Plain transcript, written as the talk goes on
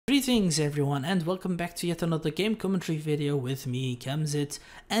Greetings everyone and welcome back to yet another game commentary video with me, Kamzit,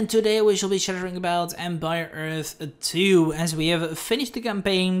 and today we shall be chatting about Empire Earth 2 as we have finished the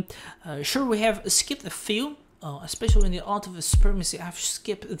campaign. Sure, we have skipped a few, especially in the Art of Supremacy. I've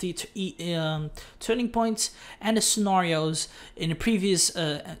skipped the turning points and the scenarios in the previous,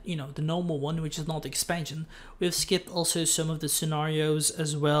 the normal one, which is not expansion. We've skipped also some of the scenarios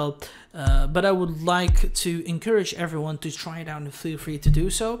as well, but I would like to encourage everyone to try it out and feel free to do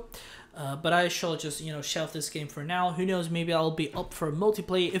so. But I shall just, shelve this game for now. Who knows, maybe I'll be up for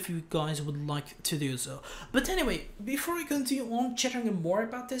multiplayer if you guys would like to do so. But anyway, before I continue on chatting more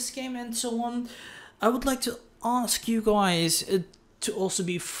about this game and so on, I would like to ask you guys to also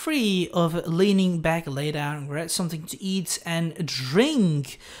be free of leaning back, lay down, grab something to eat and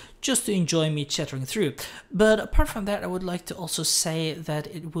drink, just to enjoy me chattering through. But apart from that, I would like to also say that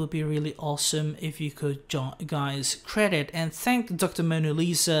it will be really awesome if you could guys credit and thank Dr. Mona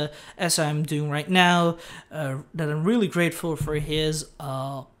Lisa, as I'm doing right now, that I'm really grateful for his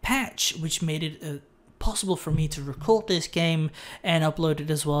patch, which made it possible for me to record this game and upload it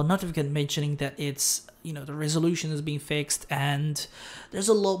as well. Not to forget mentioning that it's, the resolution is being fixed and there's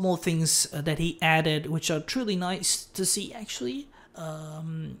a lot more things that he added, which are truly nice to see actually.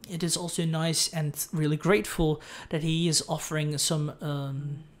 It is also nice and really grateful that he is offering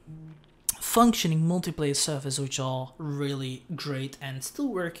some functioning multiplayer servers which are really great and still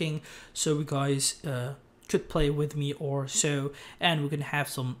working, so you guys could play with me or so, and we can have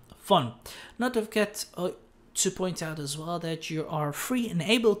some fun. Not to forget to point out as well that you are free and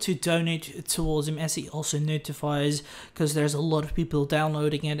able to donate towards him, as he also notifies, because there's a lot of people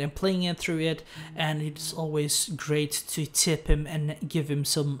downloading it and playing it through it, and it's always great to tip him and give him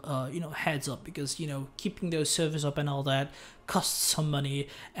some heads up, because keeping those servers up and all that costs some money,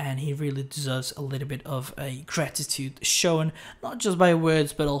 and he really deserves a little bit of a gratitude shown, not just by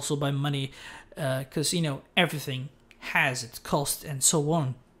words but also by money, because everything has its cost and so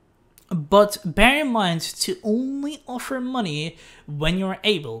on. But bear in mind to only offer money when you're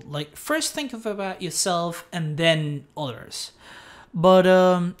able. Like, first think about yourself and then others. But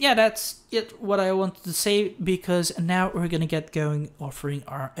yeah, that's it what I wanted to say, because now we're gonna get going, offering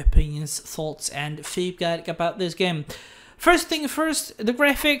our opinions, thoughts and feedback about this game. First thing first, the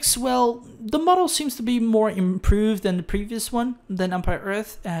graphics. Well, the model seems to be more improved than the previous one, than Empire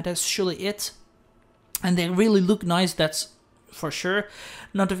Earth. That's surely it. And they really look nice, that's for sure.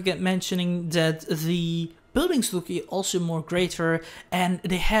 Not to forget mentioning that the buildings look also more greater, and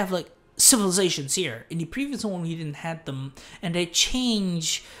they have like civilizations here. In the previous one we didn't have them, and they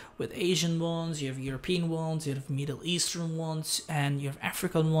change with Asian ones, you have European ones, you have Middle Eastern ones, and you have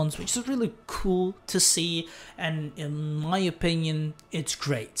African ones, which is really cool to see, and in my opinion it's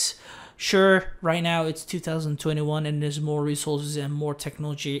great. Sure, right now it's 2021 and there's more resources and more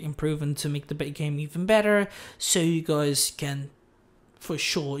technology improvement to make the game even better, so you guys can for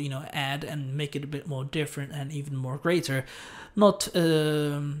sure add and make it a bit more different and even more greater. Not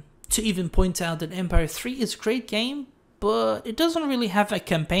to even point out that Empire 3 is a great game, but it doesn't really have a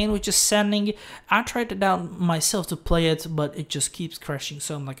campaign which is sending. I tried it out myself to play it, but it just keeps crashing,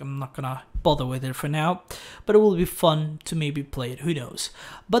 so I'm not gonna bother with it for now. But it will be fun to maybe play it, who knows.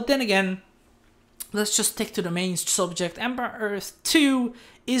 But then again, let's just stick to the main subject. Empire Earth 2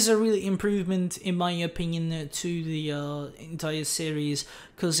 is a really improvement, in my opinion, to the entire series,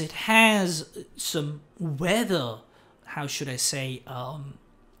 because it has some weather, how should I say,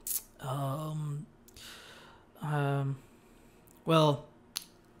 well,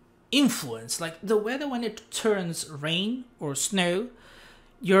 influence. Like the weather, when it turns rain or snow,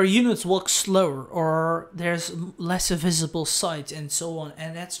 your units walk slower, or there's less visible sight and so on,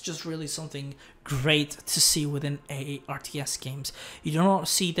 and that's just really something great to see within RTS games. You do not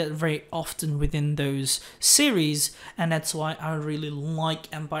see that very often within those series, and that's why I really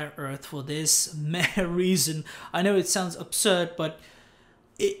like Empire Earth for this reason. I know it sounds absurd, but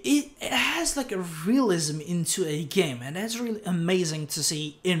it has like a realism into a game, and that's really amazing to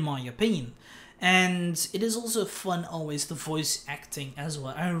see, in my opinion. And it is also fun always, the voice acting as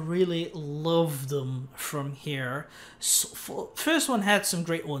well. I really love them from here. So first one had some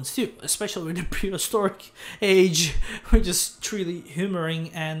great ones too, especially with the prehistoric age, which is truly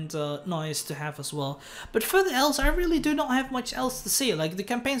humoring and nice to have as well. But further else, I really do not have much else to say. Like, the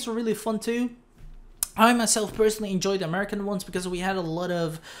campaigns were really fun too. I myself personally enjoyed the American ones because we had a lot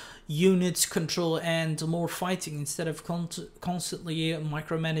of units control and more fighting instead of constantly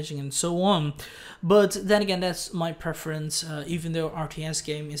micromanaging and so on. But then again, that's my preference, even though RTS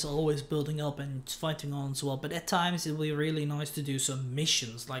game is always building up and fighting on as well. But at times it will be really nice to do some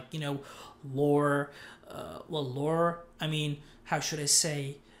missions, like lore, I mean, how should I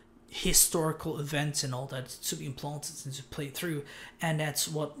say, historical events and all that to be implanted and to play through, and that's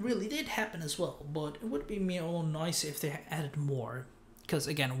what really did happen as well. But it would be more nice if they added more, because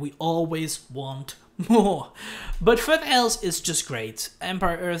again, we always want more. But for else, it's just great.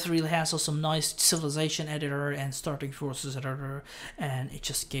 Empire Earth really has also some nice civilization editor and starting forces editor, and it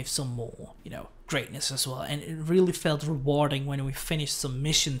just gave some more, you know, greatness as well. And it really felt rewarding when we finished some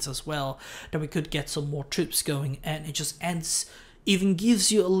missions as well, that we could get some more troops going, and it just even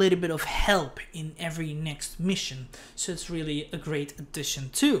gives you a little bit of help in every next mission. So it's really a great addition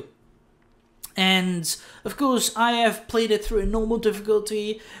too. And of course, I have played it through a normal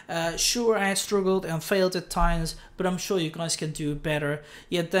difficulty. Sure, I struggled and failed at times, but I'm sure you guys can do better.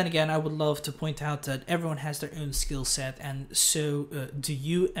 Yet then again, I would love to point out that everyone has their own skill set, and so do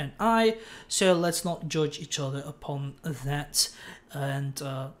you and I. So let's not judge each other upon that. And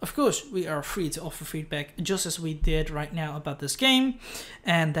of course, we are free to offer feedback, just as we did right now about this game.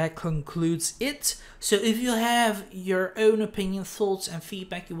 And that concludes it. So if you have your own opinion, thoughts and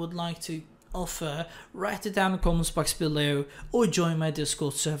feedback you would like to offer, write it down in the comments box below, or join my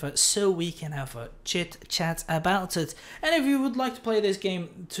Discord server so we can have a chit chat about it. And if you would like to play this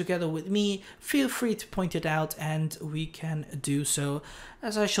game together with me, feel free to point it out and we can do so,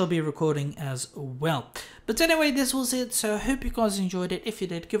 as I shall be recording as well. But anyway, this was it, so I hope you guys enjoyed it. If you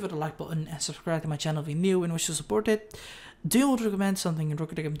did, give it a like button and subscribe to my channel if you're new and wish to support it. Do you want to recommend something and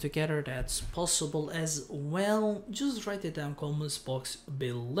record them together? That's possible as well. Just write it down in the comments box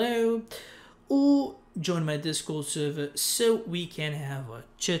below, or join my Discord server so we can have a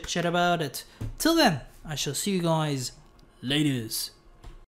chit chat about it. Till then, I shall see you guys laters.